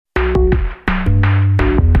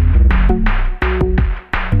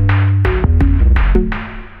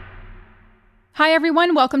Hi,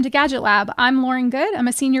 everyone. Welcome to Gadget Lab. I'm Lauren Good. I'm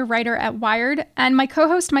a senior writer at Wired, and my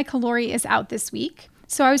co-host, Mike Calore, is out this week.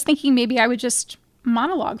 So I was thinking maybe I would just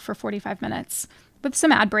monologue for 45 minutes, with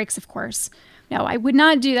some ad breaks, of course. No, I would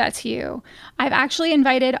not do that to you. I've actually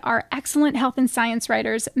invited our excellent health and science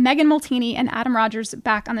writers, Megan Molteni and Adam Rogers,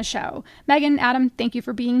 back on the show. Megan, Adam, thank you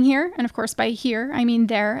for being here. And of course, by here, I mean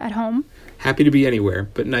there at home. Happy to be anywhere,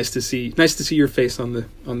 but nice to see your face on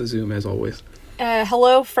the Zoom as always.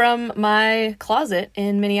 Hello from my closet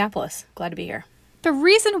in Minneapolis. Glad to be here. The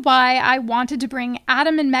reason why I wanted to bring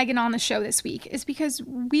Adam and Megan on the show this week is because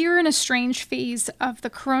we're in a strange phase of the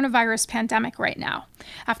coronavirus pandemic right now.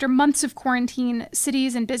 After months of quarantine,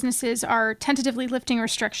 cities and businesses are tentatively lifting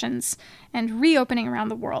restrictions and reopening around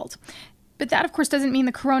the world. But that, of course, doesn't mean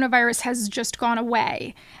the coronavirus has just gone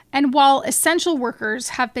away. And while essential workers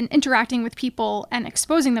have been interacting with people and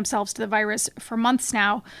exposing themselves to the virus for months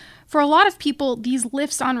now, for a lot of people, these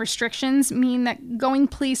lifts on restrictions mean that going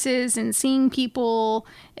places and seeing people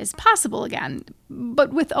is possible again,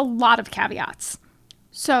 but with a lot of caveats.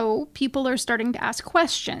 So people are starting to ask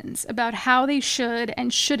questions about how they should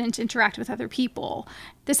and shouldn't interact with other people.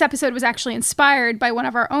 This episode was actually inspired by one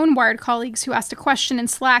of our own Wired colleagues who asked a question in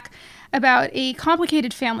Slack about a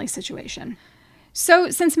complicated family situation. So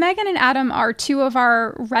since Megan and Adam are two of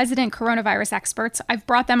our resident coronavirus experts, I've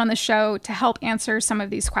brought them on the show to help answer some of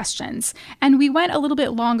these questions. And we went a little bit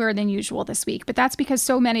longer than usual this week, but that's because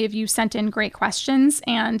so many of you sent in great questions,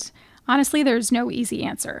 and honestly, there's no easy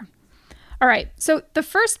answer. All right, so the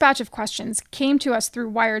first batch of questions came to us through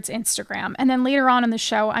Wired's Instagram, and then later on in the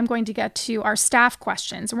show, I'm going to get to our staff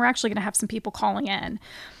questions, and we're actually going to have some people calling in.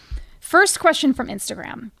 First question from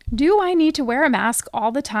Instagram. Do I need to wear a mask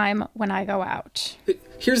all the time when I go out?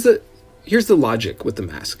 Here's the logic with the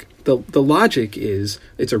mask. The logic is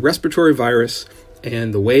it's a respiratory virus,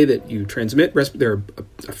 and the way that you transmit there are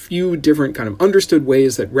a few different kind of understood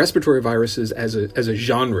ways that respiratory viruses as a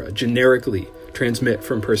genre generically transmit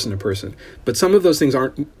from person to person. But some of those things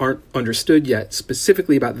aren't understood yet,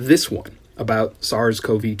 specifically about this one, about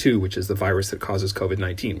SARS-CoV-2, which is the virus that causes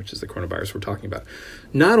COVID-19, which is the coronavirus we're talking about.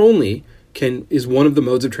 Not only is one of the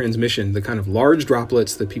modes of transmission the kind of large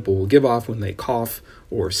droplets that people will give off when they cough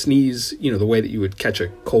or sneeze, the way that you would catch a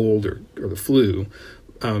cold or the flu,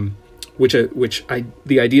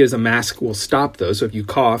 the idea is a mask will stop those. So if you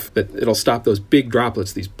cough, that it'll stop those big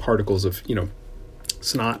droplets, these particles of,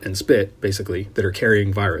 snot and spit, basically, that are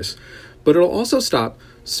carrying virus. But it'll also stop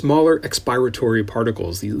smaller expiratory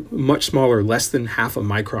particles, these much smaller, less than half a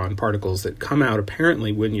micron particles that come out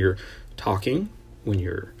apparently when you're talking, when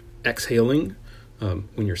you're exhaling,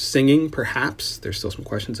 when you're singing, perhaps. There's still some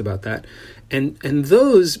questions about that. And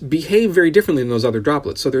those behave very differently than those other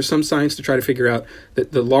droplets. So there's some science to try to figure out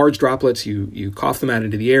that the large droplets, you cough them out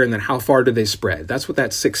into the air, and then how far do they spread? That's what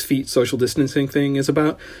that 6 feet social distancing thing is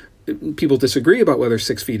about. People disagree about whether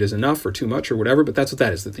 6 feet is enough or too much or whatever, but that's what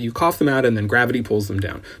that is, that you cough them out and then gravity pulls them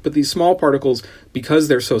down. But these small particles, because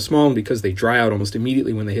they're so small and because they dry out almost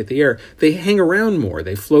immediately when they hit the air, they hang around more,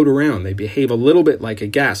 they float around, they behave a little bit like a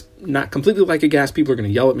gas. Not completely like a gas, people are going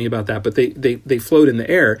to yell at me about that, but they float in the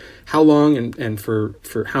air. How long and for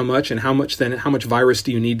how much, and how much virus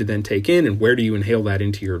do you need to then take in, and where do you inhale that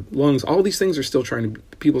into your lungs? All these things are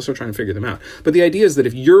people are still trying to figure them out. But the idea is that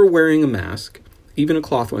if you're wearing a mask, even a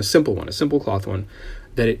cloth one, a simple cloth one,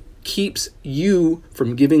 that it keeps you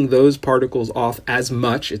from giving those particles off as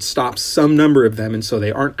much. It stops some number of them, and so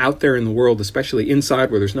they aren't out there in the world, especially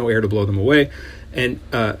inside where there's no air to blow them away,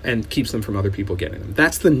 and keeps them from other people getting them.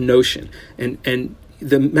 That's the notion. And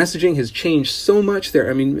the messaging has changed so much there.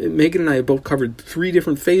 I mean, Megan and I have both covered 3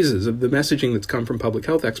 different phases of the messaging that's come from public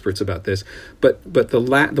health experts about this. But the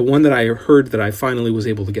one that I heard that I finally was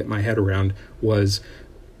able to get my head around was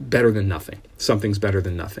better than nothing. Something's better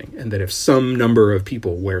than nothing. And that if some number of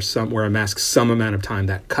people wear a mask some amount of time,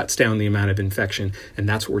 that cuts down the amount of infection. And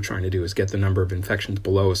that's what we're trying to do, is get the number of infections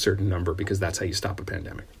below a certain number, because that's how you stop a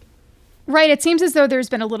pandemic. Right. It seems as though there's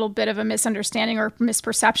been a little bit of a misunderstanding or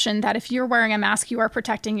misperception that if you're wearing a mask, you are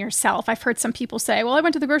protecting yourself. I've heard some people say, well, I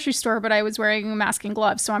went to the grocery store, but I was wearing a mask and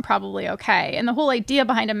gloves, so I'm probably okay. And the whole idea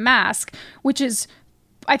behind a mask, which is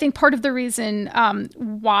I think part of the reason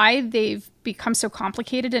why they've become so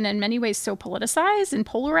complicated and in many ways so politicized and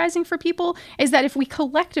polarizing for people is that if we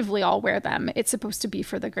collectively all wear them, it's supposed to be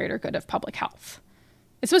for the greater good of public health.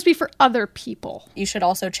 It's supposed to be for other people. You should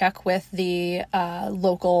also check with the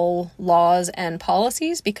local laws and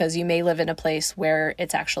policies, because you may live in a place where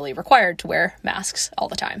it's actually required to wear masks all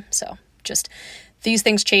the time. So just these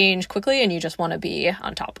things change quickly and you just want to be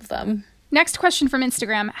on top of them. Next question from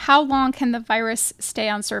Instagram. How long can the virus stay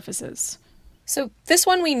on surfaces? So this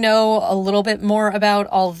one we know a little bit more about,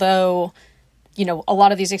 although a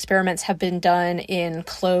lot of these experiments have been done in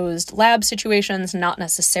closed lab situations, not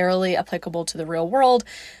necessarily applicable to the real world.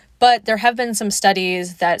 But there have been some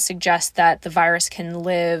studies that suggest that the virus can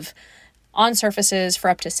live on surfaces for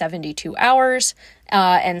up to 72 hours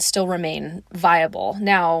and still remain viable.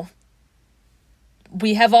 Now,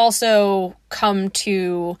 we have also come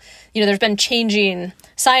to, there's been changing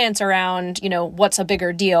science around, what's a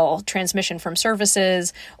bigger deal, transmission from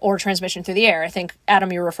surfaces or transmission through the air. I think,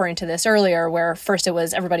 Adam, you were referring to this earlier, where first it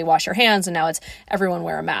was everybody wash your hands, and now it's everyone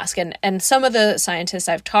wear a mask. And some of the scientists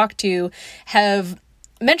I've talked to have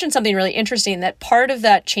mentioned something really interesting, that part of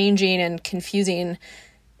that changing and confusing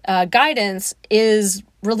guidance is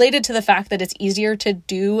related to the fact that it's easier to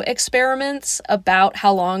do experiments about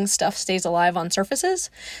how long stuff stays alive on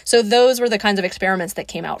surfaces. So those were the kinds of experiments that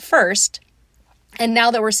came out first. And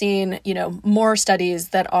now that we're seeing, more studies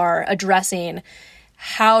that are addressing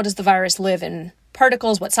how does the virus live in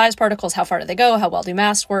particles, what size particles, how far do they go, how well do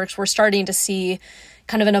masks work, we're starting to see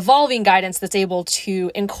kind of an evolving guidance that's able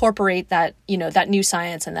to incorporate that, that new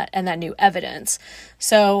science and that new evidence.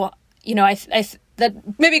 So,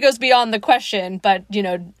 that maybe goes beyond the question, but,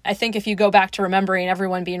 I think if you go back to remembering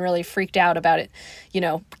everyone being really freaked out about it,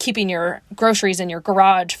 keeping your groceries in your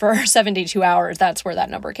garage for 72 hours, that's where that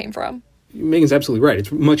number came from. Megan's absolutely right.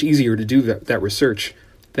 It's much easier to do that research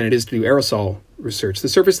than it is to do aerosol research. The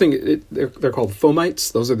surface thing, they're called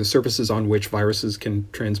fomites. Those are the surfaces on which viruses can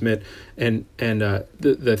transmit. And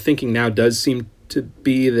the thinking now does seem to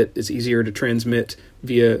be that it's easier to transmit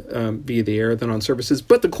via the air than on surfaces.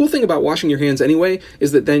 But the cool thing about washing your hands anyway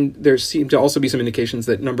is that then there seem to also be some indications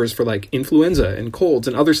that numbers for like influenza and colds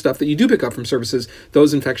and other stuff that you do pick up from surfaces,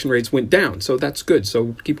 those infection rates went down. So that's good.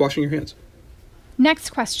 So keep washing your hands. Next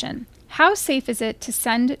question. How safe is it to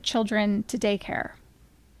send children to daycare?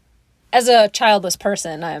 As a childless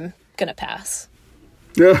person, I'm going to pass.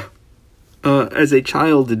 Yeah. As a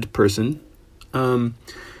childed person,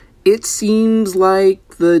 it seems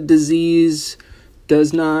like the disease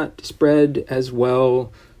does not spread as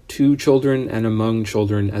well to children and among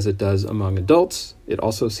children as it does among adults. It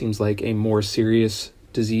also seems like a more serious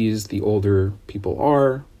disease the older people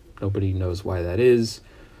are. Nobody knows why that is.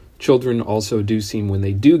 Children also do seem, when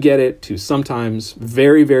they do get it, to sometimes,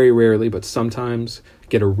 very, very rarely, but sometimes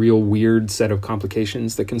get a real weird set of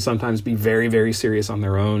complications that can sometimes be very, very serious on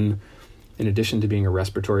their own. In addition to being a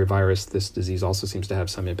respiratory virus, this disease also seems to have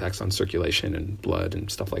some impacts on circulation and blood and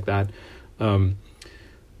stuff like that.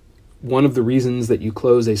 One of the reasons that you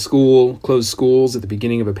close schools at the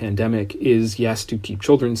beginning of a pandemic is, yes, to keep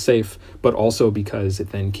children safe, but also because it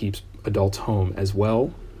then keeps adults home as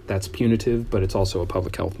well. That's punitive, but it's also a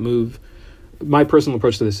public health move. My personal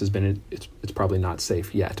approach to this has been it's probably not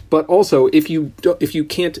safe yet. But also, if you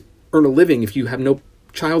can't earn a living, if you have no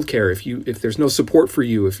childcare, if there's no support for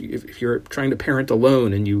you, if you're trying to parent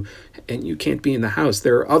alone and you can't be in the house,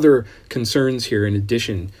 there are other concerns here in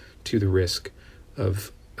addition to the risk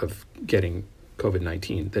of getting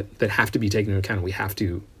COVID-19 that have to be taken into account. We have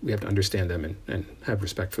to understand them and have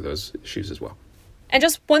respect for those issues as well. And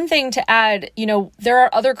just one thing to add, there are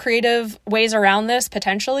other creative ways around this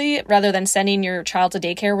potentially, rather than sending your child to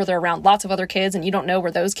daycare where they're around lots of other kids and you don't know where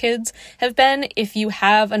those kids have been. If you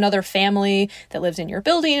have another family that lives in your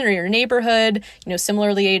building or your neighborhood,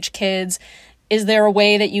 similarly aged kids, is there a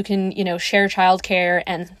way that you can, share childcare,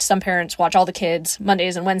 and some parents watch all the kids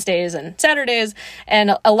Mondays and Wednesdays and Saturdays,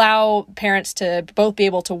 and allow parents to both be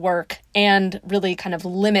able to work and really kind of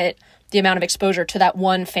limit the amount of exposure to that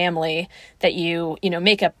one family, that you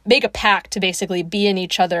make a pact to basically be in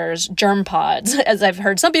each other's germ pods, as I've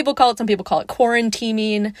heard some people call it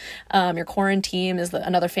quarantining. Your quarantine is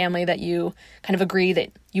another family that you kind of agree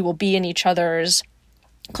that you will be in each other's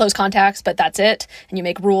close contacts, but that's it. And you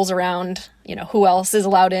make rules around, who else is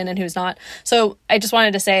allowed in and who's not. So I just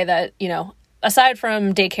wanted to say that, aside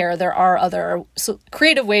from daycare, there are other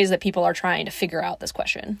creative ways that people are trying to figure out this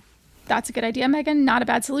question. That's a good idea, Megan. Not a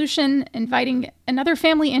bad solution. Inviting another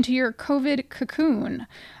family into your COVID cocoon.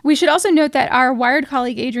 We should also note that our Wired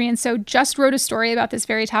colleague Adrian So just wrote a story about this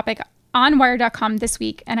very topic on Wired.com this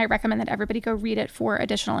week, and I recommend that everybody go read it for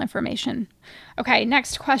additional information. Okay,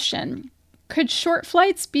 next question. Could short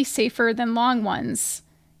flights be safer than long ones,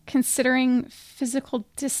 considering physical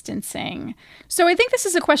distancing? So I think this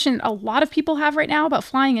is a question a lot of people have right now about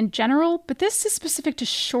flying in general, but this is specific to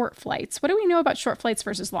short flights. What do we know about short flights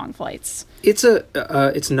versus long flights? It's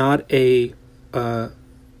not a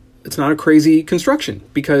crazy construction,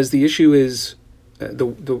 because the issue is the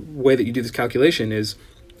way that you do this calculation is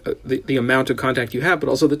the amount of contact you have, but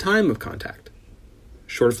also the time of contact.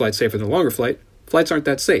 Shorter flight's safer than a longer flight. Flights aren't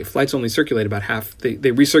that safe. Flights only circulate about half. They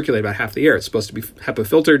recirculate about half the air. It's supposed to be HEPA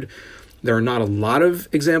filtered. There are not a lot of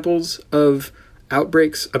examples of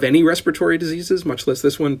outbreaks of any respiratory diseases, much less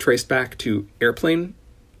this one, traced back to airplane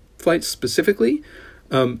flights specifically.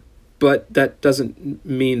 But that doesn't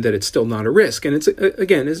mean that it's still not a risk. And it's,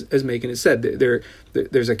 again, as Megan has said,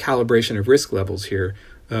 there's a calibration of risk levels here,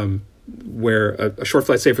 where a short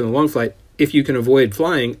flight's safer than a long flight. If you can avoid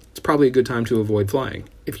flying, it's probably a good time to avoid flying.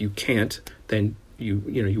 If you can't, then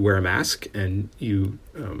you wear a mask and you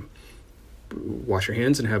wash your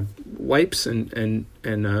hands and have wipes and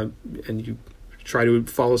you try to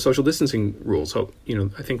follow social distancing rules. So,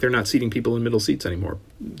 I think they're not seating people in middle seats anymore.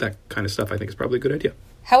 That kind of stuff I think is probably a good idea.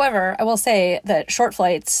 However, I will say that short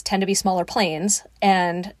flights tend to be smaller planes,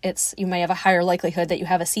 and you may have a higher likelihood that you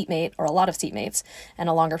have a seatmate or a lot of seatmates, and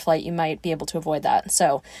a longer flight you might be able to avoid that.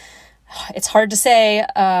 So it's hard to say,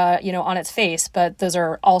 on its face, but those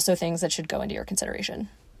are also things that should go into your consideration.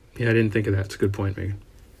 Yeah, I didn't think of that. It's a good point, Megan.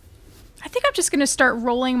 I think I'm just going to start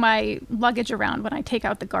rolling my luggage around when I take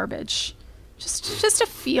out the garbage, just to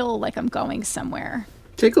feel like I'm going somewhere.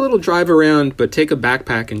 Take a little drive around, but take a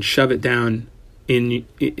backpack and shove it down in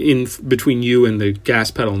between you and the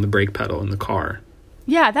gas pedal and the brake pedal in the car.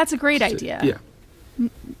 Yeah, that's a great idea. Yeah.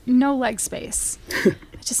 No leg space. I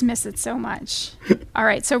just miss it so much. All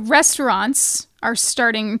right, so restaurants are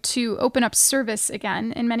starting to open up service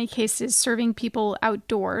again, in many cases serving people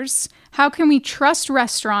outdoors. How can we trust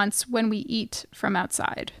restaurants when we eat from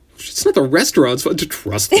outside? It's not the restaurant's fault to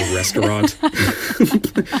trust the restaurant.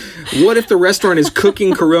 What if the restaurant is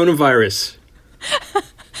cooking coronavirus?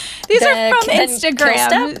 These are from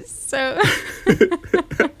Instagram. So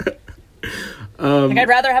I'd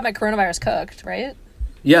rather have my coronavirus cooked, right?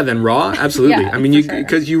 Yeah, then raw? Absolutely. Yeah, I mean, sure.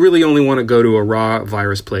 Because you really only want to go to a raw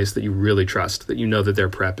virus place that you really trust, that you know that their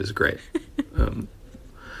prep is great.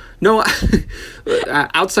 No,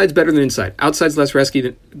 outside's better than inside. Outside's less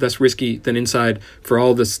risky than inside for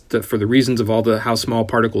all this, for the reasons of all the how small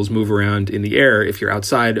particles move around in the air. If you're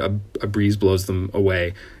outside, a breeze blows them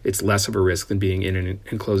away. It's less of a risk than being in an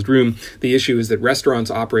enclosed room. The issue is that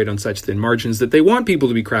restaurants operate on such thin margins that they want people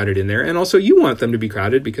to be crowded in there, and also you want them to be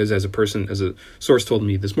crowded because, as a source told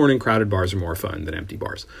me this morning, crowded bars are more fun than empty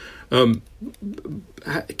bars. Can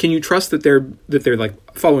you trust that they're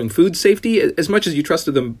like following food safety as much as you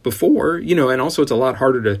trusted them before? And also it's a lot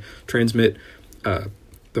harder to transmit the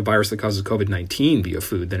virus that causes COVID-19 via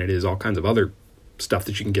food than it is all kinds of other stuff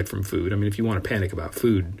that you can get from food. I mean, if you want to panic about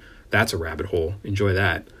food, that's a rabbit hole. Enjoy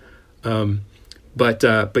that.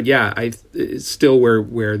 But yeah, it's still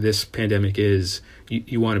where this pandemic is.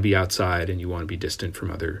 You want to be outside and you want to be distant from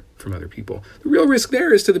other people. The real risk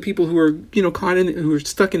there is to the people who are who are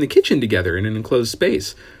stuck in the kitchen together in an enclosed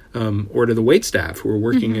space, or to the waitstaff who are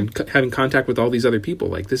working and having contact with all these other people.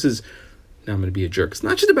 Like, this is, now I'm going to be a jerk. It's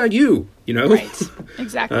not just about you, Right,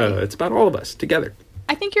 exactly. It's about all of us together.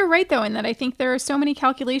 I think you're right, though, in that I think there are so many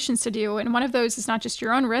calculations to do. And one of those is not just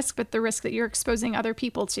your own risk, but the risk that you're exposing other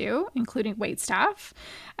people to, including waitstaff.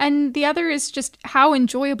 And the other is just how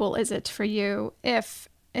enjoyable is it for you if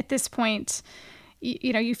at this point,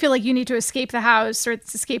 you feel like you need to escape the house or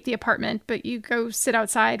escape the apartment, but you go sit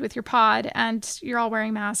outside with your pod and you're all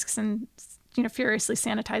wearing masks and, furiously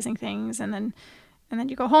sanitizing things. And then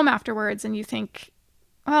you go home afterwards and you think,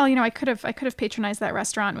 well, I could have patronized that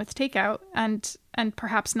restaurant with takeout and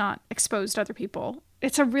perhaps not exposed other people.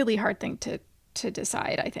 It's a really hard thing to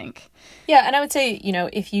decide, I think. Yeah, and I would say,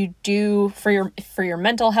 if you do for your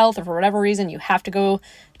mental health or for whatever reason you have to go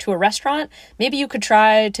to a restaurant, maybe you could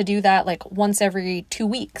try to do that like once every 2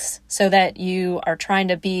 weeks so that you are trying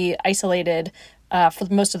to be isolated for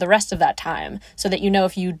most of the rest of that time, so that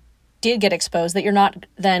if you did get exposed, that you're not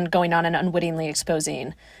then going on and unwittingly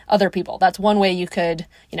exposing other people. That's one way you could,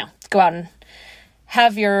 go out and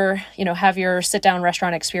have your sit down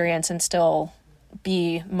restaurant experience and still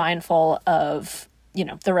be mindful of,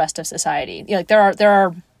 the rest of society. Like there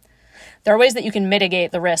are ways that you can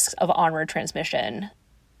mitigate the risks of onward transmission.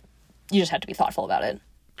 You just have to be thoughtful about it.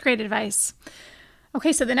 Great advice.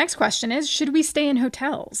 Okay, so the next question is, should we stay in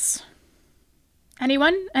hotels?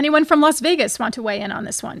 Anyone from Las Vegas want to weigh in on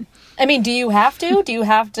this one? I mean, do you have to?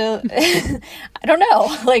 I don't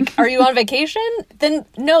know. Like, are you on vacation? Then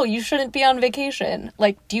no, you shouldn't be on vacation.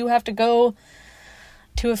 Like, do you have to go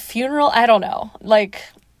to a funeral? I don't know. Like,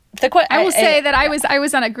 I will say that I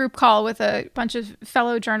was on a group call with a bunch of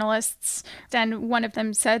fellow journalists, and one of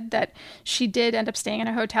them said that she did end up staying in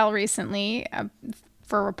a hotel recently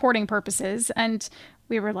for reporting purposes, and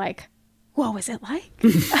we were like, what was it like?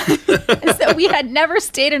 So we had never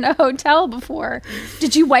stayed in a hotel before.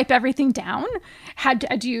 Did you wipe everything down?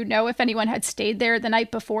 Do you know if anyone had stayed there the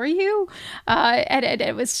night before you? And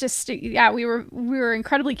it was just, we were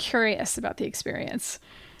incredibly curious about the experience.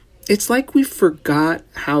 It's like we forgot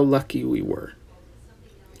how lucky we were.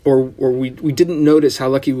 Or we didn't notice how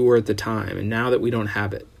lucky we were at the time. And now that we don't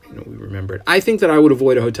have it, we remember it. I think that I would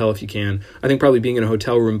avoid a hotel if you can. I think probably being in a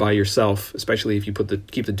hotel room by yourself, especially if you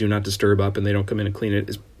keep the do not disturb up and they don't come in and clean it,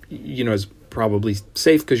 is probably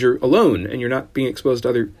safe because you're alone and you're not being exposed to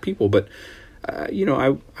other people. But,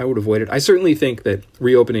 I would avoid it. I certainly think that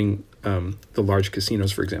reopening the large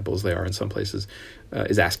casinos, for example, as they are in some places,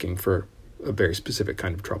 is asking for a very specific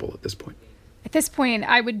kind of trouble at this point. At this point,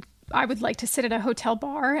 I would like to sit at a hotel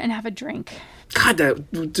bar and have a drink. God, that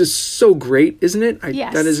is so great, isn't it?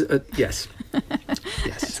 Yes. That is yes.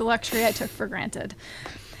 Yes. It's a luxury I took for granted.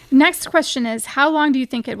 Next question is, how long do you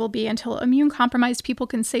think it will be until immune-compromised people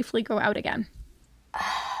can safely go out again?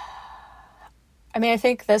 I mean, I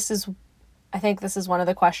think this is one of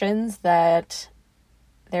the questions that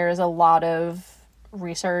there is a lot of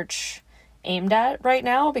research aimed at right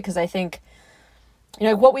now, because I think,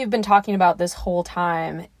 what we've been talking about this whole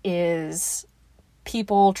time is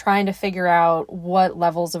people trying to figure out what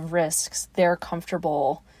levels of risks they're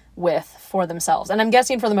comfortable with for themselves. And I'm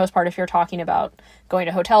guessing for the most part, if you're talking about going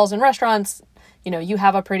to hotels and restaurants, you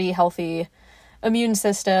have a pretty healthy immune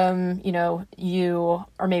system, you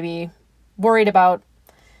are maybe worried about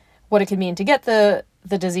what it could mean to get the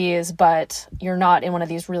disease, but you're not in one of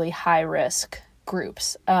these really high risk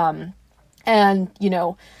groups. And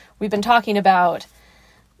we've been talking about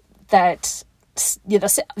that.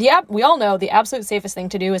 We all know the absolute safest thing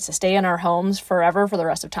to do is to stay in our homes forever for the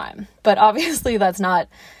rest of time. But obviously that's not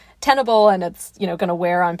tenable, and it's, going to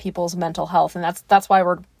wear on people's mental health. And that's why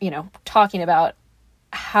we're, talking about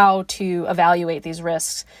how to evaluate these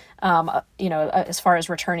risks, as far as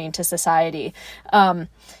returning to society. And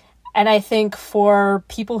I think for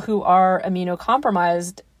people who are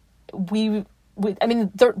immunocompromised,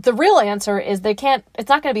 the real answer is it's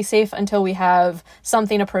not going to be safe until we have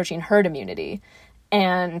something approaching herd immunity.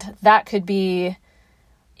 And that could be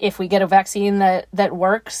if we get a vaccine that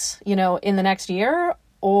works, in the next year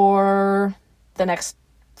or the next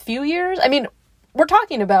few years. I mean, we're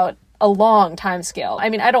talking about a long time scale. I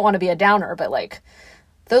mean, I don't want to be a downer, but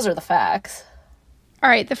those are the facts. All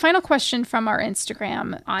right. The final question from our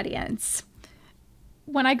Instagram audience.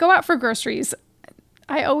 When I go out for groceries,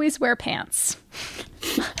 I always wear pants.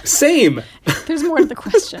 Same. There's more to the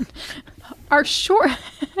question.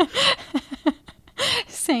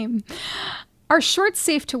 Same. Are shorts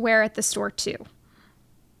safe to wear at the store too?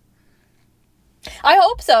 I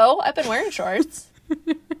hope so. I've been wearing shorts.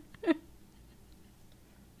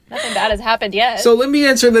 Nothing bad has happened yet. So let me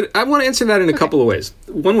answer that. I want to answer that in a couple of ways.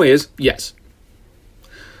 One way is yes.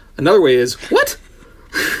 Another way is what?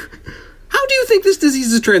 How do you think this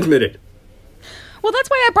disease is transmitted? Well, that's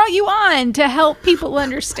why I brought you on, to help people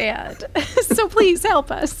understand. So please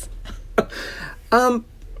help us.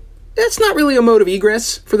 It's not really a mode of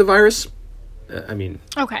egress for the virus.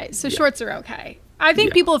 Okay, so shorts are okay. I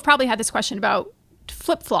think people have probably had this question about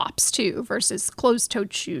flip-flops too, versus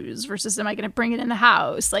closed-toed shoes, versus am I going to bring it in the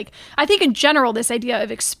house? I think in general, this idea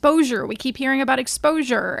of exposure, we keep hearing about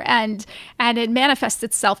exposure, and it manifests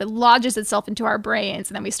itself, it lodges itself into our brains,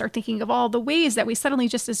 and then we start thinking of all the ways that we suddenly,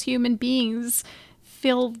 just as human beings,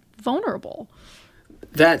 feel vulnerable.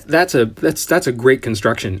 That's a great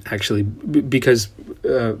construction, actually, because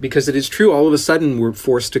it is true. All of a sudden, we're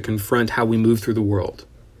forced to confront how we move through the world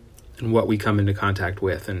and what we come into contact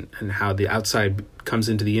with, and how the outside comes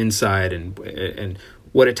into the inside, and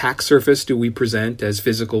what attack surface do we present as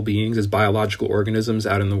physical beings, as biological organisms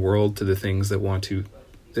out in the world to the things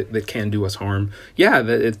that can do us harm. Yeah,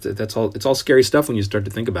 it's all scary stuff when you start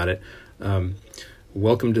to think about it.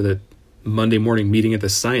 Welcome to the Monday morning meeting at the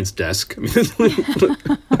science desk.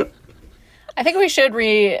 I think we should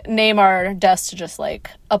rename our desk to just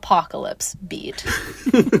Apocalypse Beat.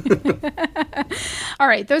 All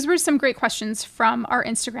right. Those were some great questions from our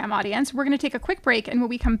Instagram audience. We're going to take a quick break. And when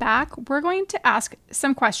we come back, we're going to ask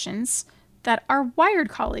some questions that our Wired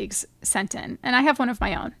colleagues sent in. And I have one of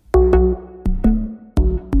my own.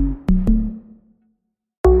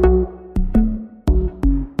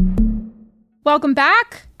 Welcome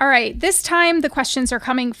back. All right, this time the questions are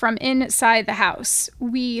coming from inside the house.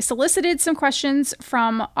 We solicited some questions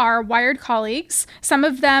from our Wired colleagues. Some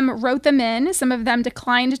of them wrote them in, some of them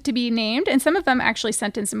declined to be named, and some of them actually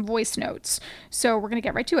sent in some voice notes. So we're going to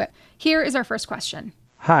get right to it. Here is our first question.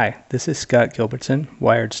 Hi, this is Scott Gilbertson,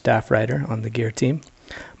 Wired staff writer on the Gear team.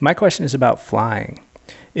 My question is about flying.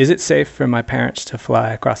 Is it safe for my parents to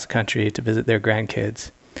fly across the country to visit their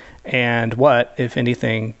grandkids? And what, if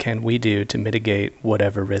anything, can we do to mitigate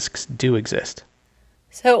whatever risks do exist?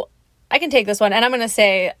 So I can take this one. And I'm going to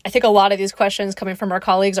say, I think a lot of these questions coming from our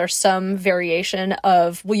colleagues are some variation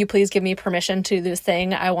of, will you please give me permission to do this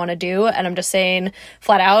thing I want to do? And I'm just saying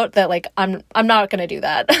flat out that like, I'm not going to do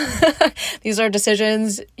that. These are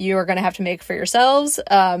decisions you are going to have to make for yourselves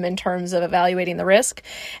in terms of evaluating the risk.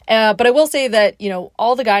 But I will say that,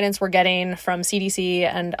 all the guidance we're getting from CDC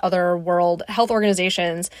and other World Health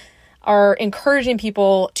Organizations are encouraging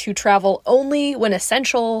people to travel only when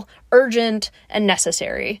essential, urgent, and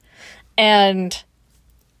necessary. And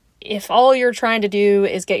if all you're trying to do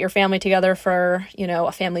is get your family together for,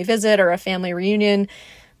 a family visit or a family reunion,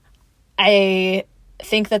 I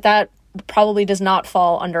think that probably does not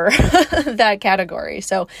fall under that category.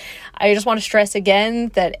 So I just want to stress again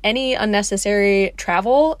that any unnecessary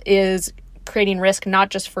travel is creating risk not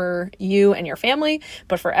just for you and your family,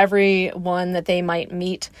 but for everyone that they might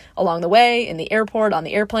meet along the way, in the airport, on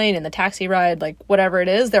the airplane, in the taxi ride, like whatever it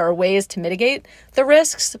is. There are ways to mitigate the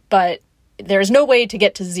risks, but there's no way to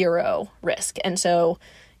get to zero risk. And so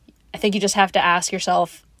I think you just have to ask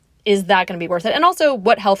yourself, is that going to be worth it? And also,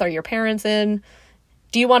 what health are your parents in?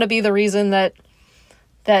 Do you want to be the reason that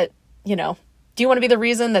do you want to be the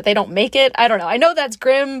reason that they don't make it? I don't know. I know that's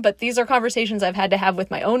grim, but these are conversations I've had to have with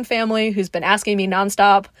my own family, who's been asking me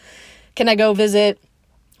nonstop, can I go visit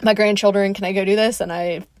my grandchildren? Can I go do this?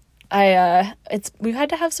 And we've had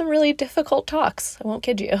to have some really difficult talks. I won't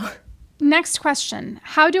kid you. Next question.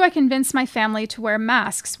 How do I convince my family to wear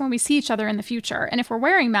masks when we see each other in the future? And if we're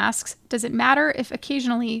wearing masks, does it matter if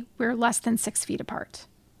occasionally we're less than 6 feet apart?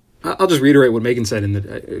 I'll just reiterate what Megan said in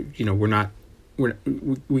that,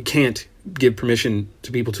 we can't give permission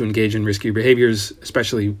to people to engage in riskier behaviors,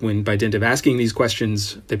 especially when by dint of asking these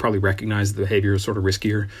questions, they probably recognize the behavior is sort of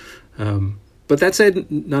riskier. But that said,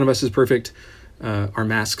 none of us is perfect. Our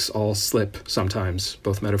masks all slip sometimes,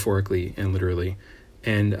 both metaphorically and literally.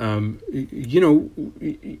 And,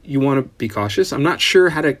 you want to be cautious. I'm not sure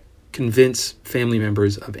how to convince family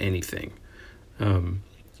members of anything,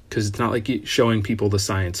 because it's not like showing people the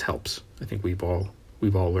science helps. I think we've all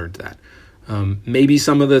learned that. Maybe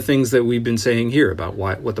some of the things that we've been saying here about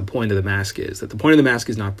what the point of the mask is, that the point of the mask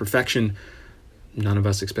is not perfection. None of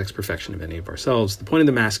us expects perfection of any of ourselves. The point of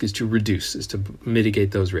the mask is to reduce, is to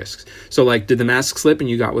mitigate those risks. So like, did the mask slip and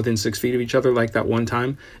you got within 6 feet of each other like that one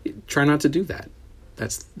time? Try not to do that.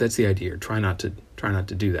 That's the idea. Try not to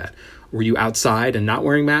do that. Were you outside and not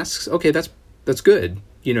wearing masks? Okay, that's good.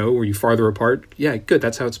 Were you farther apart? Yeah, good.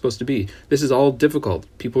 That's how it's supposed to be. This is all difficult.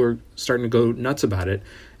 People are starting to go nuts about it.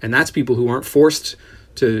 And that's people who aren't forced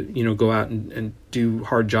to, go out and do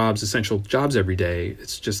hard jobs, essential jobs every day.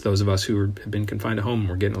 It's just those of us who have been confined at home.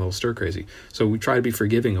 We're getting a little stir crazy. So we try to be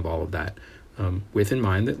forgiving of all of that, with in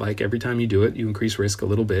mind that like every time you do it, you increase risk a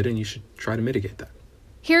little bit and you should try to mitigate that.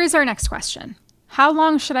 Here is our next question. How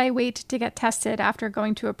long should I wait to get tested after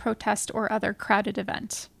going to a protest or other crowded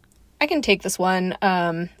event? I can take this one.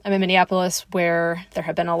 I'm in Minneapolis, where there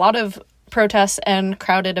have been a lot of protests and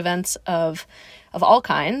crowded events of all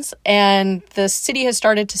kinds. And the city has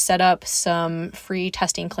started to set up some free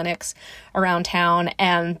testing clinics around town.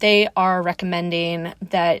 And they are recommending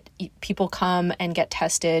that people come and get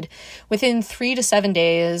tested within 3 to 7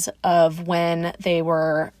 days of when they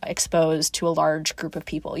were exposed to a large group of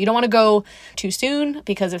people. You don't want to go too soon,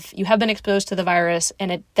 because if you have been exposed to the virus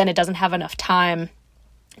and then it doesn't have enough time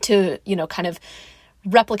to, kind of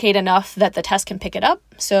replicate enough that the test can pick it up.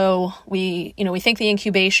 So we think the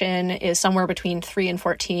incubation is somewhere between 3 and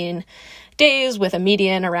 14 days, with a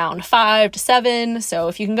median around 5 to 7. So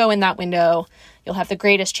if you can go in that window, you'll have the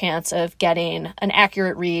greatest chance of getting an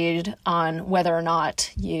accurate read on whether or not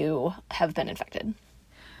you have been infected.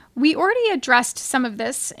 We already addressed some of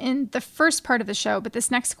this in the first part of the show, but this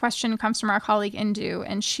next question comes from our colleague Indu,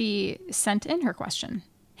 and she sent in her question.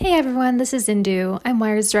 Hey everyone, this is Indu. I'm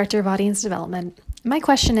Wired's Director of Audience Development. My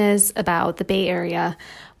question is about the Bay Area.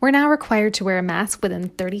 We're now required to wear a mask within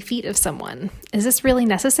 30 feet of someone. Is this really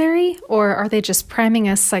necessary, or are they just priming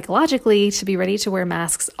us psychologically to be ready to wear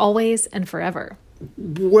masks always and forever?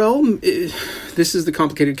 Well, this is the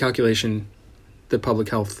complicated calculation that public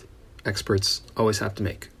health experts always have to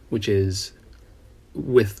make, which is,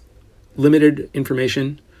 with limited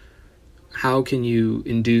information, how can you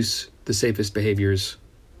induce the safest behaviors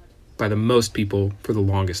by the most people for the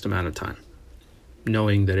longest amount of time,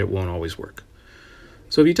 knowing that it won't always work?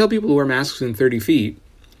 So if you tell people to wear masks within 30 feet,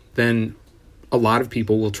 then a lot of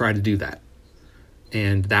people will try to do that.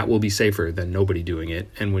 And that will be safer than nobody doing it.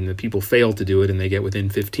 And when the people fail to do it and they get within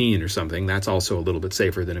 15 or something, that's also a little bit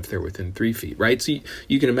safer than if they're within 3 feet, right? So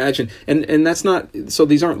you can imagine, and that's not, so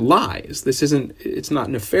these aren't lies. It's not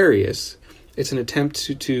nefarious. It's an attempt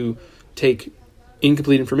to take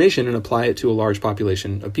incomplete information and apply it to a large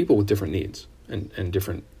population of people with different needs and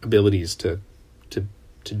different abilities to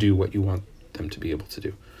do what you want them to be able to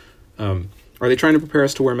do. Are they trying to prepare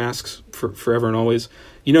us to wear masks for forever and always?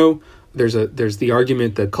 There's the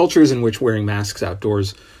argument that cultures in which wearing masks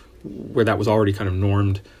outdoors, where that was already kind of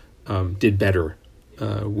normed, did better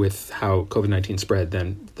with how COVID-19 spread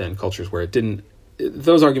than cultures where it didn't.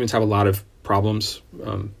 Those arguments have a lot of problems,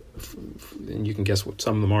 and you can guess what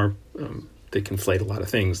some of them are. They conflate a lot of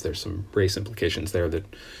things. There's some race implications there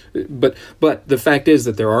but the fact is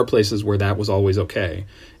that there are places where that was always okay,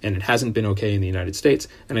 and it hasn't been okay in the United States,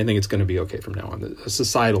 and I think it's going to be okay from now on. A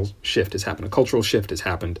societal shift has happened. A cultural shift has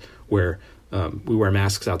happened where we wear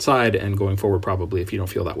masks outside, and going forward, probably if you don't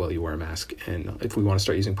feel that well, you wear a mask. And if we want to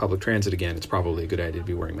start using public transit again, it's probably a good idea to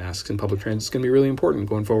be wearing masks. And public transit is going to be really important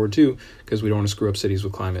going forward too, because we don't want to screw up cities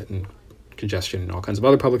with climate and congestion and all kinds of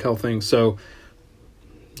other public health things. So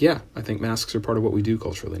yeah, I think masks are part of what we do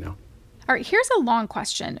culturally now. All right, here's a long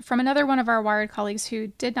question from another one of our Wired colleagues who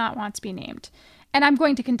did not want to be named. And I'm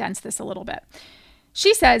going to condense this a little bit.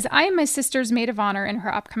 She says, I am my sister's maid of honor in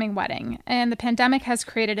her upcoming wedding, and the pandemic has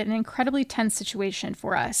created an incredibly tense situation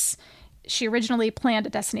for us. She originally planned a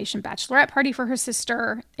destination bachelorette party for her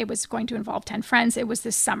sister. It was going to involve 10 friends. It was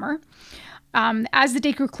this summer. As the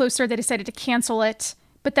date grew closer, they decided to cancel it.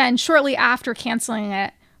 But then shortly after canceling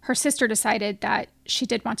it, her sister decided that she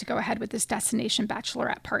did want to go ahead with this destination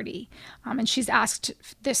bachelorette party. And she's asked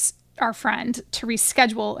our friend to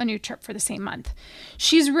reschedule a new trip for the same month.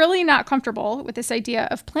 She's really not comfortable with this idea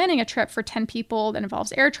of planning a trip for 10 people that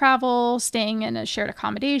involves air travel, staying in a shared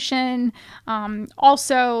accommodation.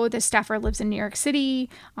 Also, the staffer lives in New York City,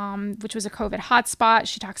 which was a COVID hotspot.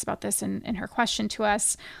 She talks about this in her question to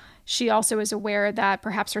us. She also is aware that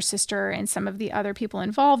perhaps her sister and some of the other people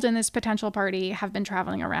involved in this potential party have been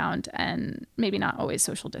traveling around and maybe not always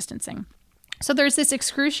social distancing. So there's this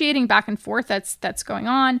excruciating back and forth that's going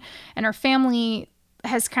on, and her family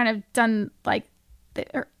has kind of done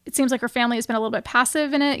it seems like her family has been a little bit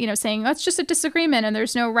passive in it, saying that's just a disagreement and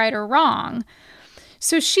there's no right or wrong.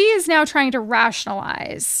 So she is now trying to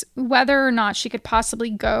rationalize whether or not she could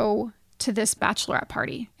possibly go to this bachelorette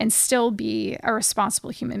party and still be a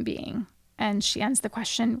responsible human being. And she ends the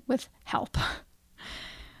question with help.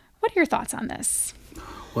 What are your thoughts on this?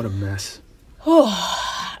 What a mess.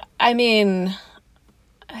 I mean,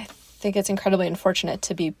 I think it's incredibly unfortunate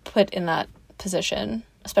to be put in that position,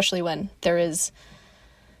 especially when there is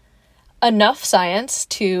enough science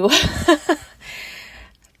to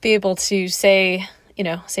be able to say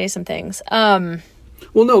some things. Well,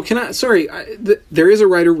 no, there is a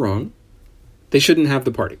right or wrong. They shouldn't have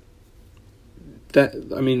the party.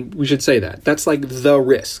 We should say that. That's like the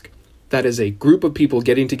risk. That is a group of people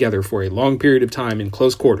getting together for a long period of time in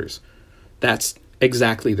close quarters. That's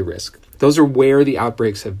exactly the risk. Those are where the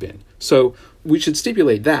outbreaks have been. So we should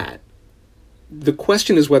stipulate that. The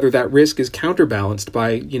question is whether that risk is counterbalanced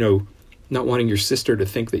by, not wanting your sister to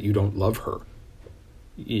think that you don't love her.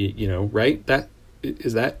 Right?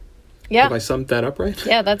 Yeah. Have I summed that up right?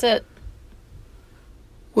 Yeah, that's it.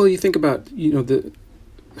 Well, you think about, the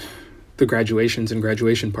graduations and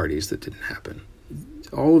graduation parties that didn't happen.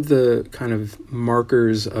 All of the kind of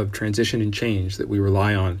markers of transition and change that we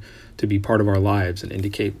rely on to be part of our lives and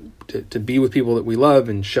indicate to be with people that we love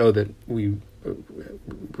and show that we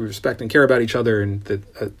respect and care about each other, and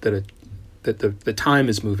that the time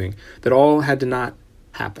is moving, that all had to not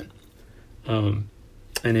happen. And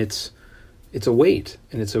it's a weight,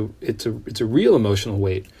 and it's a real emotional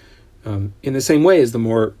weight. In the same way as the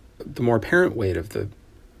more apparent weight of the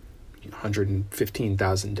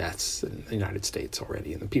 115,000 deaths in the United States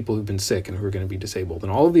already, and the people who've been sick and who are going to be disabled,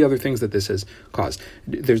 and all of the other things that this has caused.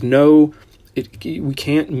 We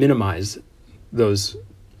can't minimize those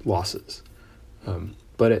losses.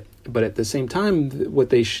 But at the same time,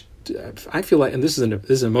 I feel like, and this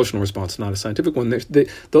is an emotional response, not a scientific one.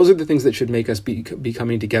 Those are the things that should make us be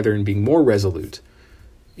coming together and being more resolute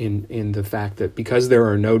in the fact that because there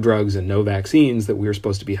are no drugs and no vaccines, that we're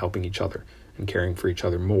supposed to be helping each other and caring for each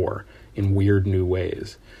other more in weird new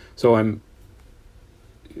ways. So I'm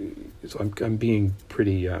being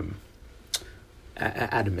pretty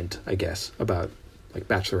adamant, I guess, about like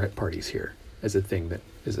bachelorette parties here as a thing that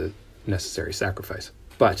is a necessary sacrifice.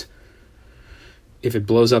 But if it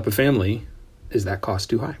blows up a family, is that cost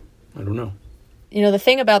too high? I don't know. The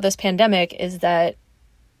thing about this pandemic is that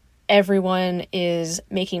everyone is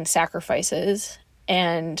making sacrifices,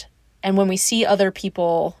 and when we see other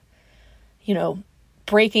people,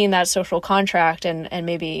 breaking that social contract and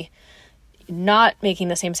maybe not making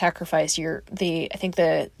the same sacrifice, I think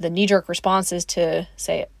the knee-jerk response is to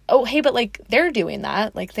say, oh, hey, but like they're doing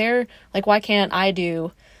that. Like they're like, why can't I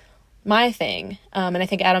do my thing? And I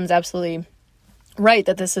think Adam's absolutely right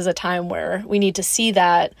that this is a time where we need to see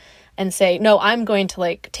that and say, no, I'm going to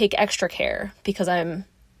like take extra care because I'm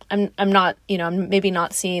not, I'm maybe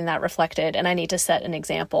not seeing that reflected, and I need to set an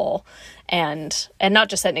example, and not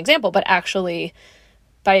just set an example, but actually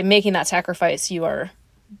by making that sacrifice, you are,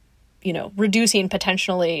 reducing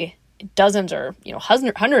potentially dozens or,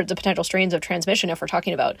 hundreds of potential strains of transmission. If we're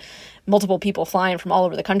talking about multiple people flying from all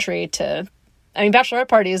over the country bachelorette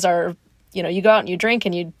parties are, you go out and you drink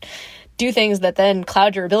and you do things that then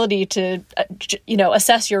cloud your ability to,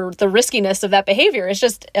 assess the riskiness of that behavior. It's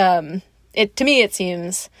just, to me, it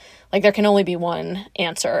seems like there can only be one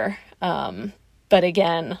answer. But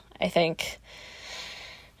again, I think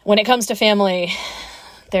when it comes to family,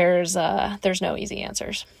 there's no easy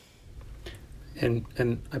answers.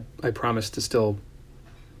 And I promise to still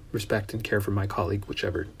respect and care for my colleague,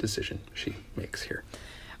 whichever decision she makes here.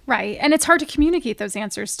 Right. And it's hard to communicate those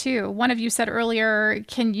answers too. One of you said earlier,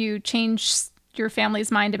 can you change your family's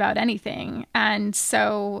mind about anything? And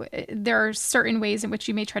so there are certain ways in which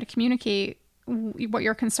you may try to communicate what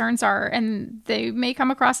your concerns are, and they may come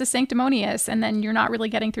across as sanctimonious, and then you're not really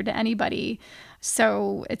getting through to anybody.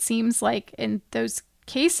 So it seems like in those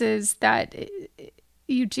cases that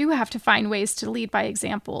you do have to find ways to lead by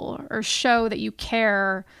example or show that you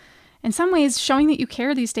care. In some ways, showing that you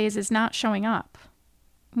care these days is not showing up,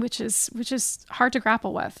 which is hard to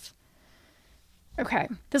grapple with. Okay,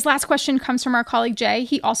 this last question comes from our colleague Jay.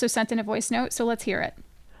 He also sent in a voice note, so let's hear it.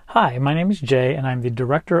 Hi, my name is Jay, and I'm the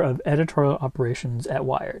Director of Editorial Operations at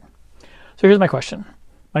Wired. So here's my question.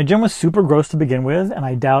 My gym was super gross to begin with, and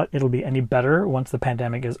I doubt it'll be any better once the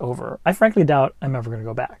pandemic is over. I frankly doubt I'm ever going to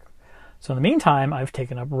go back. So in the meantime, I've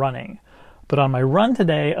taken up running. But on my run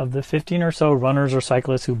today, of the 15 or so runners or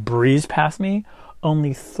cyclists who breezed past me,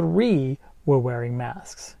 only 3 were wearing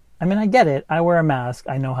masks. I mean, I get it. I wear a mask.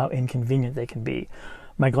 I know how inconvenient they can be.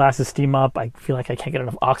 My glasses steam up. I feel like I can't get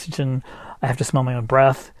enough oxygen. I have to smell my own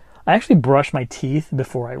breath. I actually brush my teeth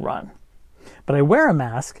before I run. But I wear a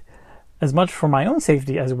mask as much for my own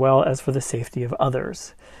safety as well as for the safety of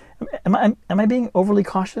others. Am I being overly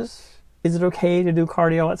cautious? Is it okay to do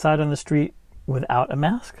cardio outside on the street without a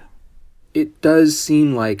mask? It does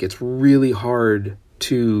seem like it's really hard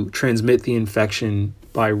to transmit the infection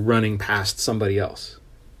by running past somebody else,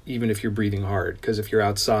 even if you're breathing hard. Because if you're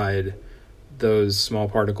outside, those small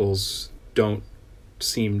particles don't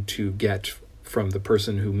seem to get from the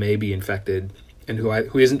person who may be infected and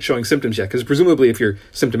who isn't showing symptoms yet. Because presumably if you're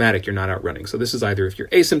symptomatic, you're not out running. So this is either if you're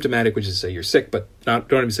asymptomatic, which is to say you're sick but don't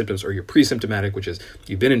have any symptoms, or you're pre-symptomatic, which is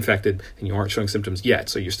you've been infected and you aren't showing symptoms yet,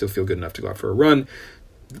 so you still feel good enough to go out for a run.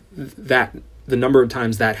 That the number of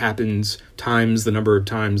times that happens times the number of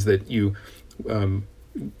times that you come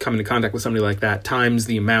into contact with somebody like that, times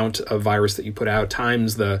the amount of virus that you put out,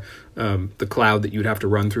 times the cloud that you'd have to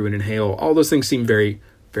run through and inhale. All those things seem very,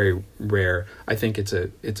 very rare. I think it's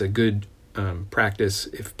a good practice,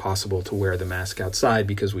 if possible, to wear the mask outside,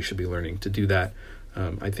 because we should be learning to do that.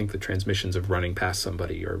 I think the transmissions of running past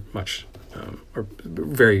somebody are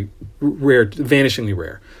very rare, vanishingly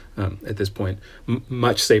rare at this point.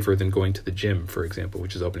 Much safer than going to the gym, for example,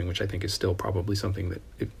 which is opening, which I think is still probably something that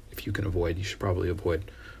if you can avoid, you should probably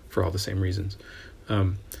avoid for all the same reasons.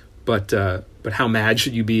 But how mad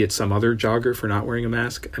should you be at some other jogger for not wearing a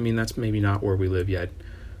mask? I mean, that's maybe not where we live yet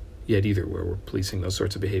either, where we're policing those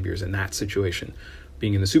sorts of behaviors in that situation.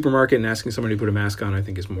 Being in the supermarket and asking somebody to put a mask on, I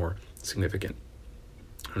think, is more significant.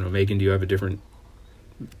 I don't know, Megan, do you have a different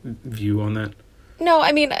view on that? No,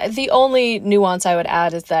 I mean, the only nuance I would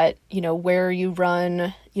add is that, where you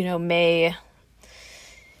run, you may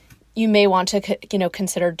want to,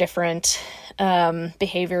 consider different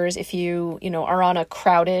behaviors if you, are on a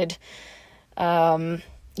crowded,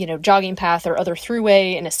 jogging path or other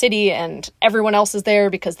throughway in a city and everyone else is there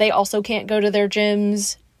because they also can't go to their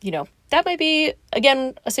gyms. That might be,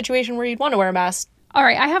 again, a situation where you'd want to wear a mask. All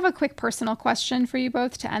right, I have a quick personal question for you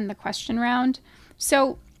both to end the question round.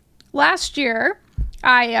 So last year,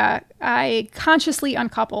 I consciously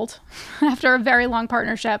uncoupled after a very long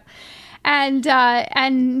partnership. And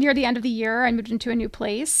near the end of the year, I moved into a new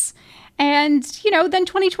place. And, then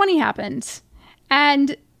 2020 happened.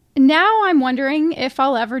 And now I'm wondering if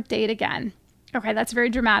I'll ever date again. Okay, that's very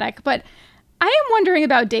dramatic. But I am wondering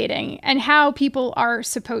about dating and how people are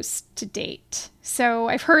supposed to date. So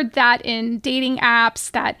I've heard that in dating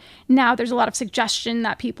apps that now there's a lot of suggestion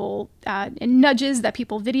that people, and nudges that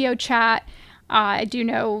people video chat. I do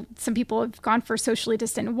know some people have gone for socially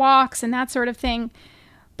distant walks and that sort of thing.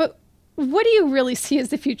 But what do you really see as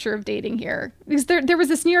the future of dating here? Because there was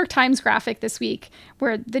this New York Times graphic this week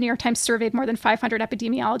where the New York Times surveyed more than 500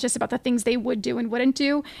 epidemiologists about the things they would do and wouldn't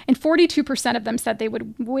do. And 42% of them said they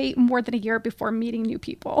would wait more than a year before meeting new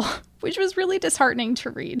people, which was really disheartening to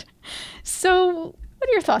read. So what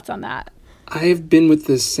are your thoughts on that? I've been with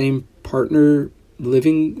the same partner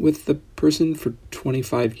living with the person for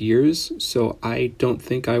 25 years, so I don't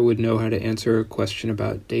think I would know how to answer a question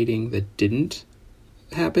about dating that didn't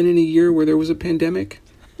happen in a year where there was a pandemic.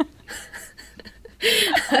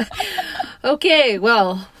 Okay,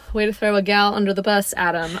 well, way to throw a gal under the bus,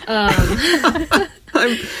 Adam.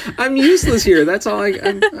 I'm useless here. That's all.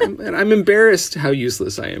 I'm embarrassed how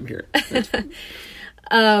useless I am here.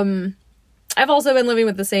 I've also been living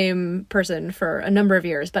with the same person for a number of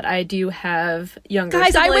years, but I do have younger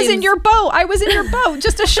siblings. I was in your boat. I was in your boat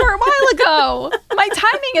just a short while ago. My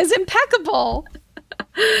timing is impeccable.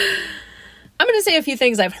 I'm going to say a few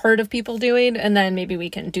things I've heard of people doing, and then maybe we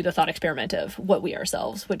can do the thought experiment of what we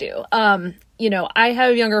ourselves would do. I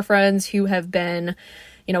have younger friends who have been,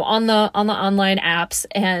 on the online apps,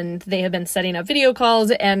 and they have been setting up video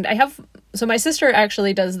calls. And so my sister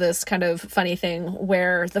actually does this kind of funny thing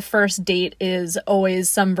where the first date is always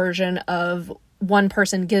some version of one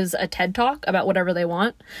person gives a TED talk about whatever they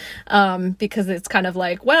want, because it's kind of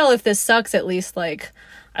like, well, if this sucks, at least like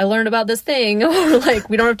I learned about this thing, or like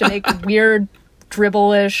we don't have to make weird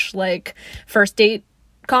dribble-ish like first date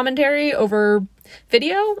commentary over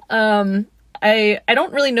video. I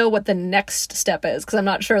don't really know what the next step is, because I'm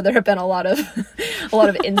not sure there have been a lot of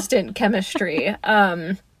instant chemistry.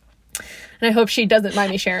 And I hope she doesn't mind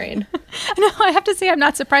me sharing. No, I have to say I'm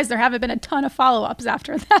not surprised there haven't been a ton of follow-ups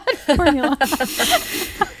after that formula.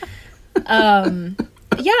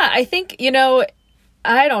 Yeah, I think,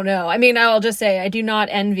 I don't know. I mean, I'll just say I do not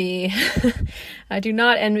envy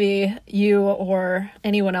you or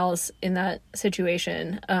anyone else in that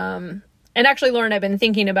situation. And actually, Lauren, I've been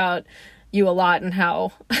thinking about you a lot and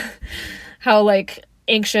how like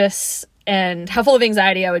anxious and how full of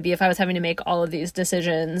anxiety I would be if I was having to make all of these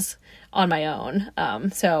decisions on my own.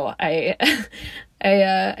 So I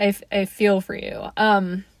feel for you.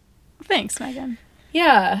 Thanks, Megan.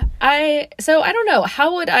 Yeah, so I don't know,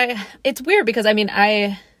 how would it's weird because I mean,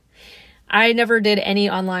 I never did any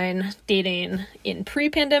online dating in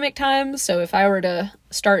pre-pandemic times. So if I were to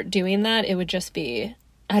start doing that, it would just be,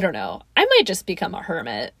 I don't know, I might just become a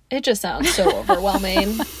hermit. It just sounds so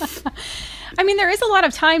overwhelming. I mean, there is a lot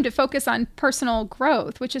of time to focus on personal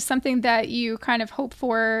growth, which is something that you kind of hope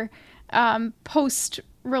for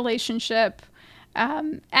post-relationship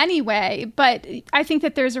anyway. But I think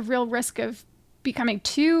that there's a real risk of becoming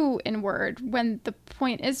too inward when the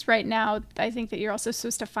point is right now, I think that you're also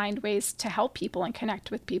supposed to find ways to help people and connect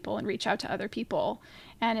with people and reach out to other people.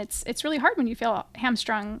 And it's really hard when you feel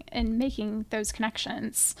hamstrung in making those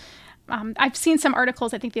connections. I've seen some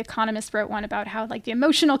articles, I think The Economist wrote one about how like the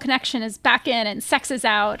emotional connection is back in and sex is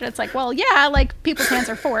out. It's like, well, yeah, like people's hands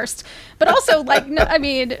are forced, but also like, no, I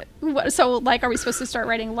mean, so like, are we supposed to start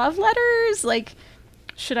writing love letters? Like,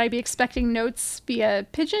 should I be expecting notes via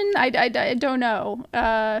pigeon? I don't know.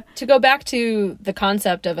 To go back to the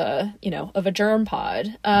concept of a germ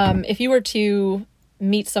pod, if you were to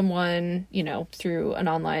meet someone, through an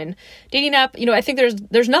online dating app, I think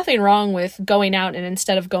there's nothing wrong with going out and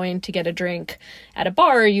instead of going to get a drink at a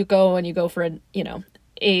bar, you go for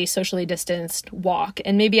a socially distanced walk.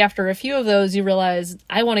 And maybe after a few of those, you realize,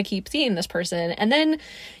 I want to keep seeing this person. And then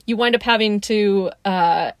you wind up having to,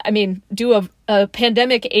 do a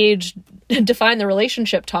pandemic age define the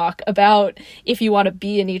relationship talk about if you want to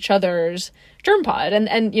be in each other's germ pod.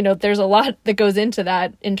 And there's a lot that goes into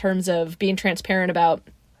that in terms of being transparent about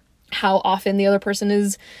how often the other person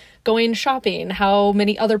is going shopping, how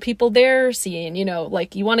many other people they're seeing,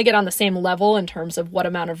 like you want to get on the same level in terms of what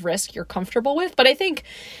amount of risk you're comfortable with. But I think,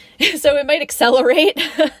 so it might accelerate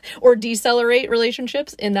or decelerate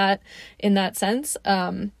relationships in that sense.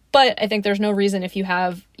 But I think there's no reason if you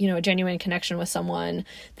have, a genuine connection with someone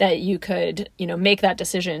that you could, make that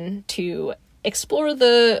decision to explore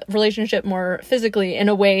the relationship more physically in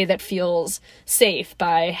a way that feels safe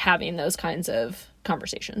by having those kinds of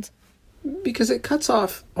conversations. Because it cuts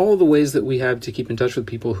off all the ways that we have to keep in touch with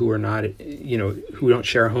people who are not, who don't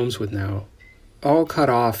share homes with now. All cut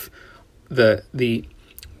off the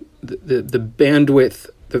bandwidth,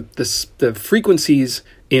 the frequencies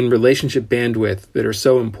in relationship bandwidth that are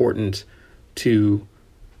so important to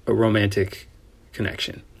a romantic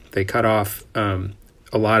connection. They cut off a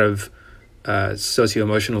lot of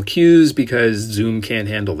socio-emotional cues because Zoom can't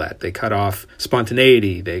handle that. They cut off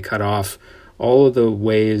spontaneity. They cut off all of the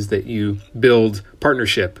ways that you build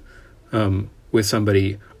partnership with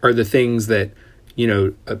somebody are the things that,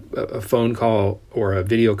 a phone call or a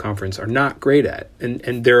video conference are not great at.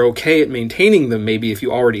 And they're okay at maintaining them. Maybe if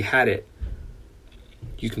you already had it,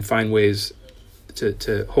 you can find ways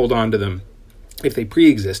to hold on to them if they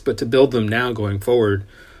pre-exist. But to build them now going forward,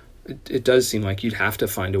 it does seem like you'd have to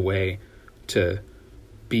find a way to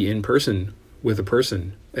be in person with a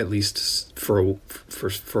person, at least for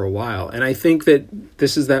a while. And I think that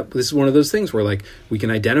this is one of those things where, like, we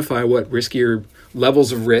can identify what riskier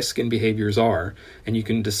levels of risk and behaviors are, and you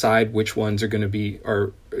can decide which ones are going to be,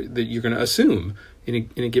 or that you're going to assume in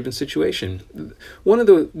a given situation. One of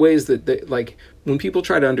the ways that like, when people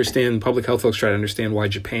try to understand, public health folks try to understand why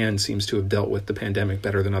Japan seems to have dealt with the pandemic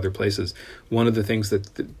better than other places, one of the things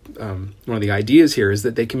one of the ideas here is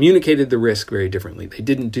that they communicated the risk very differently. They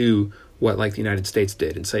didn't do what, like, the United States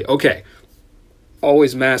did and say, okay,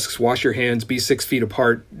 always masks, wash your hands, be 6 feet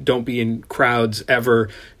apart, don't be in crowds ever,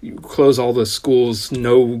 close all the schools,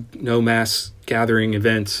 no mass gathering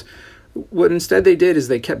events. What instead they did is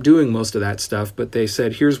they kept doing most of that stuff, but they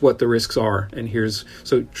said, here's what the risks are, and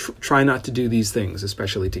try not to do these things,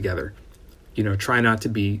 especially together. Try not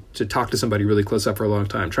to talk to somebody really close up for a long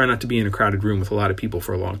time. Try not to be in a crowded room with a lot of people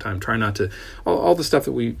for a long time. Try not to, all the stuff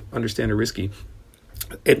that we understand are risky.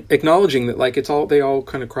 Acknowledging that, like, they all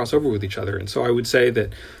kind of cross over with each other. And so I would say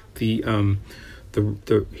that the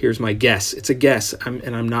here's my guess. It's a guess.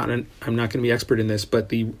 I'm not going to be expert in this, but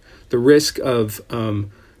the risk of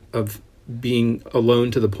being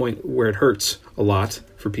alone to the point where it hurts a lot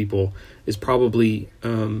for people is probably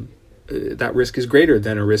that risk is greater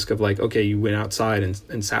than a risk of, like, okay, you went outside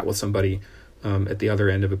and sat with somebody at the other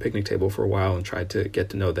end of a picnic table for a while and tried to get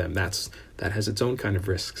to know them. That has its own kind of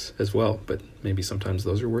risks as well, but maybe sometimes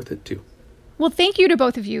those are worth it too. Well, thank you to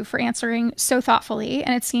both of you for answering so thoughtfully,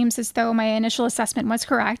 and it seems as though my initial assessment was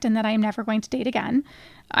correct and that I am never going to date again.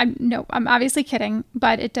 I'm obviously kidding,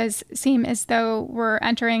 but it does seem as though we're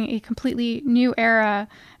entering a completely new era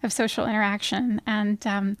of social interaction, and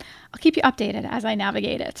I'll keep you updated as I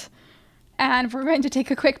navigate it. And we're going to take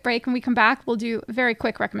a quick break. When we come back, we'll do very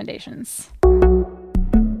quick recommendations.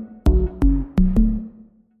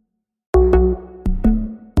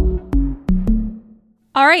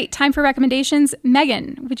 All right, time for recommendations.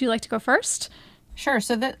 Megan, would you like to go first? Sure.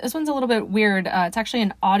 So this one's a little bit weird. It's actually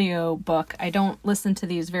an audio book. I don't listen to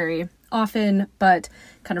these very often, but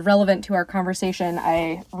kind of relevant to our conversation,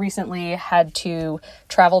 I recently had to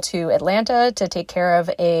travel to Atlanta to take care of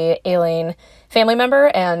a ailing family member,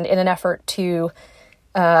 and in an effort to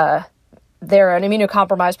they're an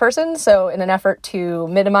immunocompromised person, so in an effort to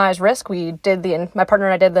minimize risk, my partner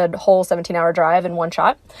and I did the whole 17-hour drive in one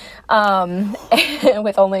shot,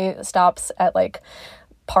 with only stops at, like,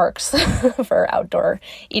 parks for outdoor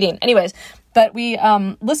eating. Anyways, but we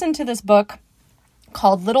listened to this book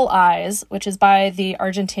called Little Eyes, which is by the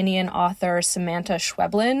Argentinian author Samantha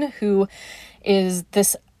Schweblin, who is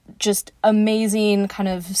this just amazing kind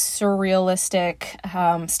of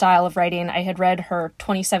surrealistic style of writing. I had read her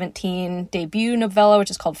 2017 debut novella,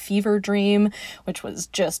 which is called Fever Dream, which was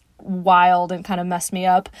just wild and kind of messed me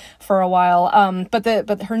up for a while.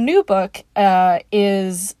 But her new book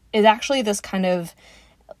is actually this kind of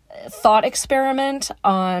thought experiment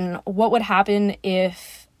on what would happen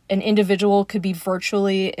if an individual could be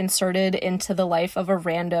virtually inserted into the life of a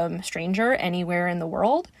random stranger anywhere in the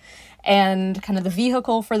world. And kind of the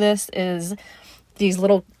vehicle for this is these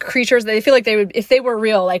little creatures that they feel like they would, if they were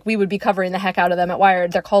real, like, we would be covering the heck out of them at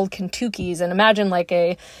Wired. They're called Kentuckys, and imagine like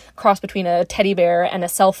a cross between a teddy bear and a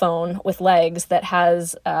cell phone with legs that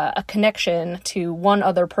has a connection to one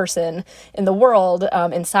other person in the world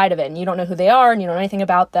inside of it. And you don't know who they are, and you don't know anything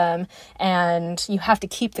about them, and you have to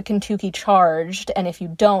keep the Kentucky charged, and if you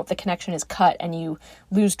don't, the connection is cut and you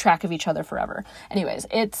lose track of each other forever. Anyways,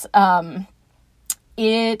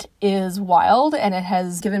 it is wild, and it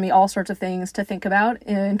has given me all sorts of things to think about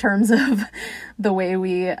in terms of the way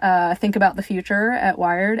we think about the future at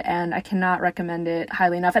Wired, and I cannot recommend it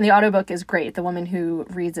highly enough. And the audiobook is great. The woman who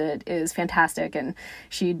reads it is fantastic, and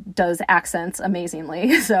she does accents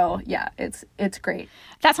amazingly. So yeah, it's great.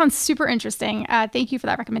 That sounds super interesting. Thank you for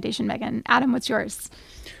that recommendation, Megan. Adam, what's yours?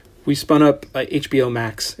 We spun up HBO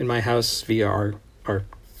Max in my house via our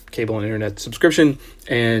cable and internet subscription,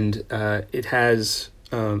 and it has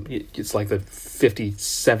it's like the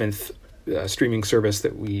 57th streaming service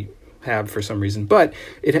that we have for some reason, but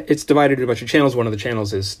it's divided into a bunch of channels. One of the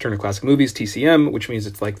channels is Turner Classic Movies, TCM, which means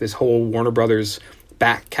it's like this whole Warner Brothers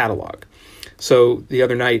back catalog. So the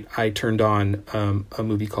other night I turned on a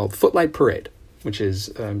movie called Footlight Parade, which is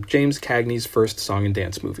James Cagney's first song and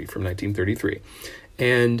dance movie from 1933,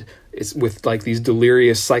 and it's with like these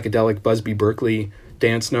delirious psychedelic Busby Berkeley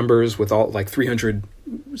dance numbers with all like 300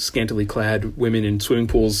 scantily clad women in swimming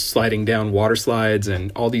pools sliding down water slides,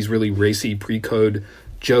 and all these really racy pre-code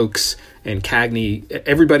jokes. And Cagney,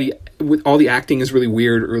 everybody with all the acting is really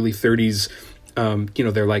weird. Early 30s,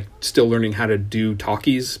 they're like still learning how to do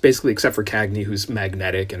talkies, basically, except for Cagney, who's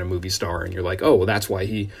magnetic and a movie star. And you're like, oh, well, that's why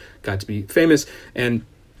he got to be famous. And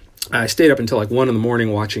I stayed up until like 1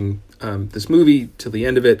 a.m. watching this movie till the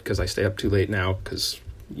end of it, because I stay up too late now because,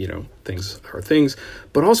 things are things.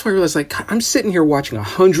 But also I realized, like, God, I'm sitting here watching a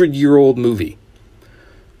 100-year-old movie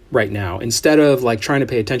right now, instead of like trying to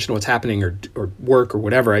pay attention to what's happening or work or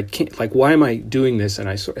whatever. I can't, like, why am I doing this? And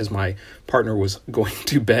as my partner was going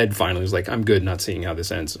to bed finally, was like, I'm good not seeing how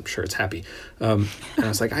this ends. I'm sure it's happy. And I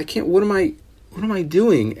was like, I can't, what am I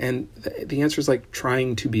doing? And the answer is like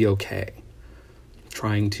trying to be okay,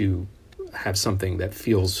 trying to have something that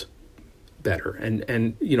feels better. And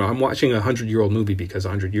I'm watching a 100-year-old movie because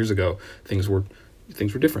 100 years ago, things were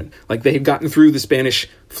different. Like, they had gotten through the Spanish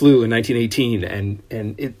flu in 1918,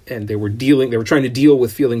 and they were trying to deal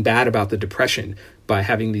with feeling bad about the Depression by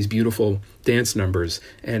having these beautiful dance numbers.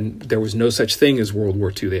 And there was no such thing as World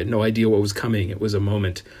War II. They had no idea what was coming. It was a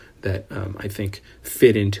moment that I think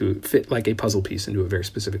fit like a puzzle piece into a very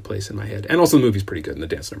specific place in my head. And also the movie's pretty good and the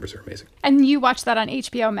dance numbers are amazing. And you watched that on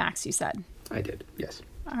HBO Max, you said? I did, yes.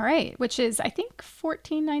 All right, which is, I think,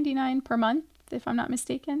 $14.99 per month, if I'm not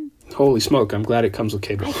mistaken. Holy smoke, I'm glad it comes with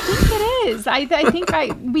cable. I think it is. I think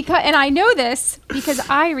and I know this because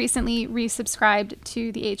I recently resubscribed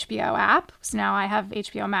to the HBO app. So now I have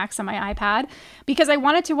HBO Max on my iPad because I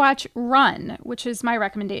wanted to watch Run, which is my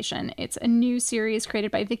recommendation. It's a new series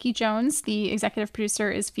created by Vicki Jones. The executive producer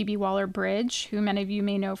is Phoebe Waller-Bridge, who many of you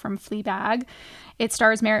may know from Fleabag. It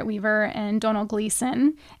stars Merritt Wever and Domhnall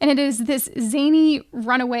Gleeson. And it is this zany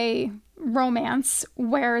runaway romance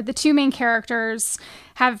where the two main characters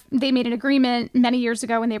they made an agreement many years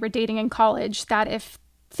ago when they were dating in college that if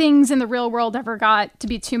things in the real world ever got to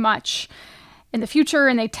be too much in the future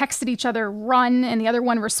and they texted each other run and the other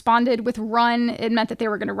one responded with run, it meant that they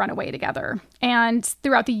were going to run away together. And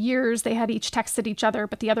throughout the years they had each texted each other,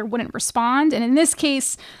 but the other wouldn't respond. And in this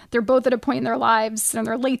case, they're both at a point in their lives in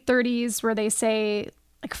their late 30s where they say,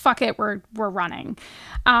 like, fuck it, we're running.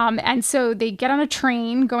 And so they get on a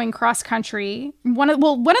train going cross country. One of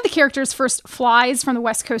the characters first flies from the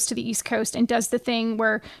West Coast to the East Coast and does the thing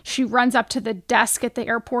where she runs up to the desk at the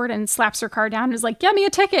airport and slaps her car down and is like, get me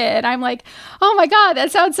a ticket. And I'm like, oh my God,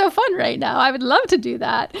 that sounds so fun right now. I would love to do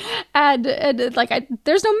that. And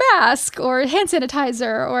there's no mask or hand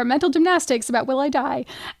sanitizer or mental gymnastics about will I die.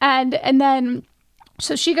 And then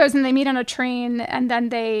so she goes and they meet on a train and then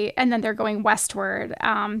they're going westward.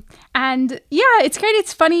 And yeah, it's great.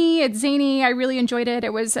 It's funny. It's zany. I really enjoyed it.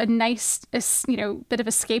 It was a nice, bit of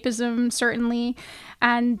escapism, certainly.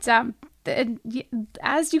 And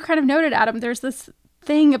as you kind of noted, Adam, there's this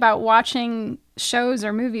thing about watching shows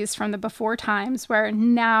or movies from the before times where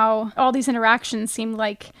now all these interactions seem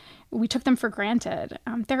like we took them for granted.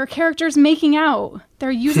 There are characters making out. They're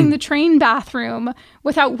using the train bathroom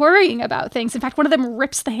without worrying about things. In fact, one of them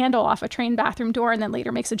rips the handle off a train bathroom door and then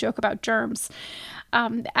later makes a joke about germs.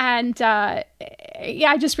 I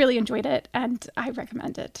just really enjoyed it and I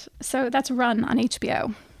recommend it. So that's Run on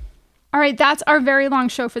HBO. All right, that's our very long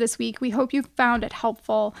show for this week. We hope you found it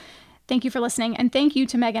helpful. Thank you for listening. And thank you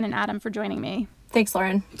to Megan and Adam for joining me. Thanks,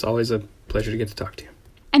 Lauren. It's always a pleasure to get to talk to you.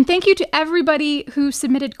 And thank you to everybody who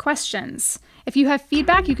submitted questions. If you have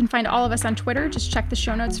feedback, you can find all of us on Twitter. Just check the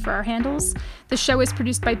show notes for our handles. The show is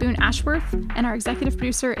produced by Boone Ashworth, and our executive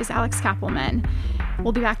producer is Alex Kappelman.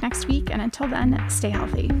 We'll be back next week, and until then, stay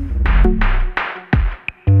healthy.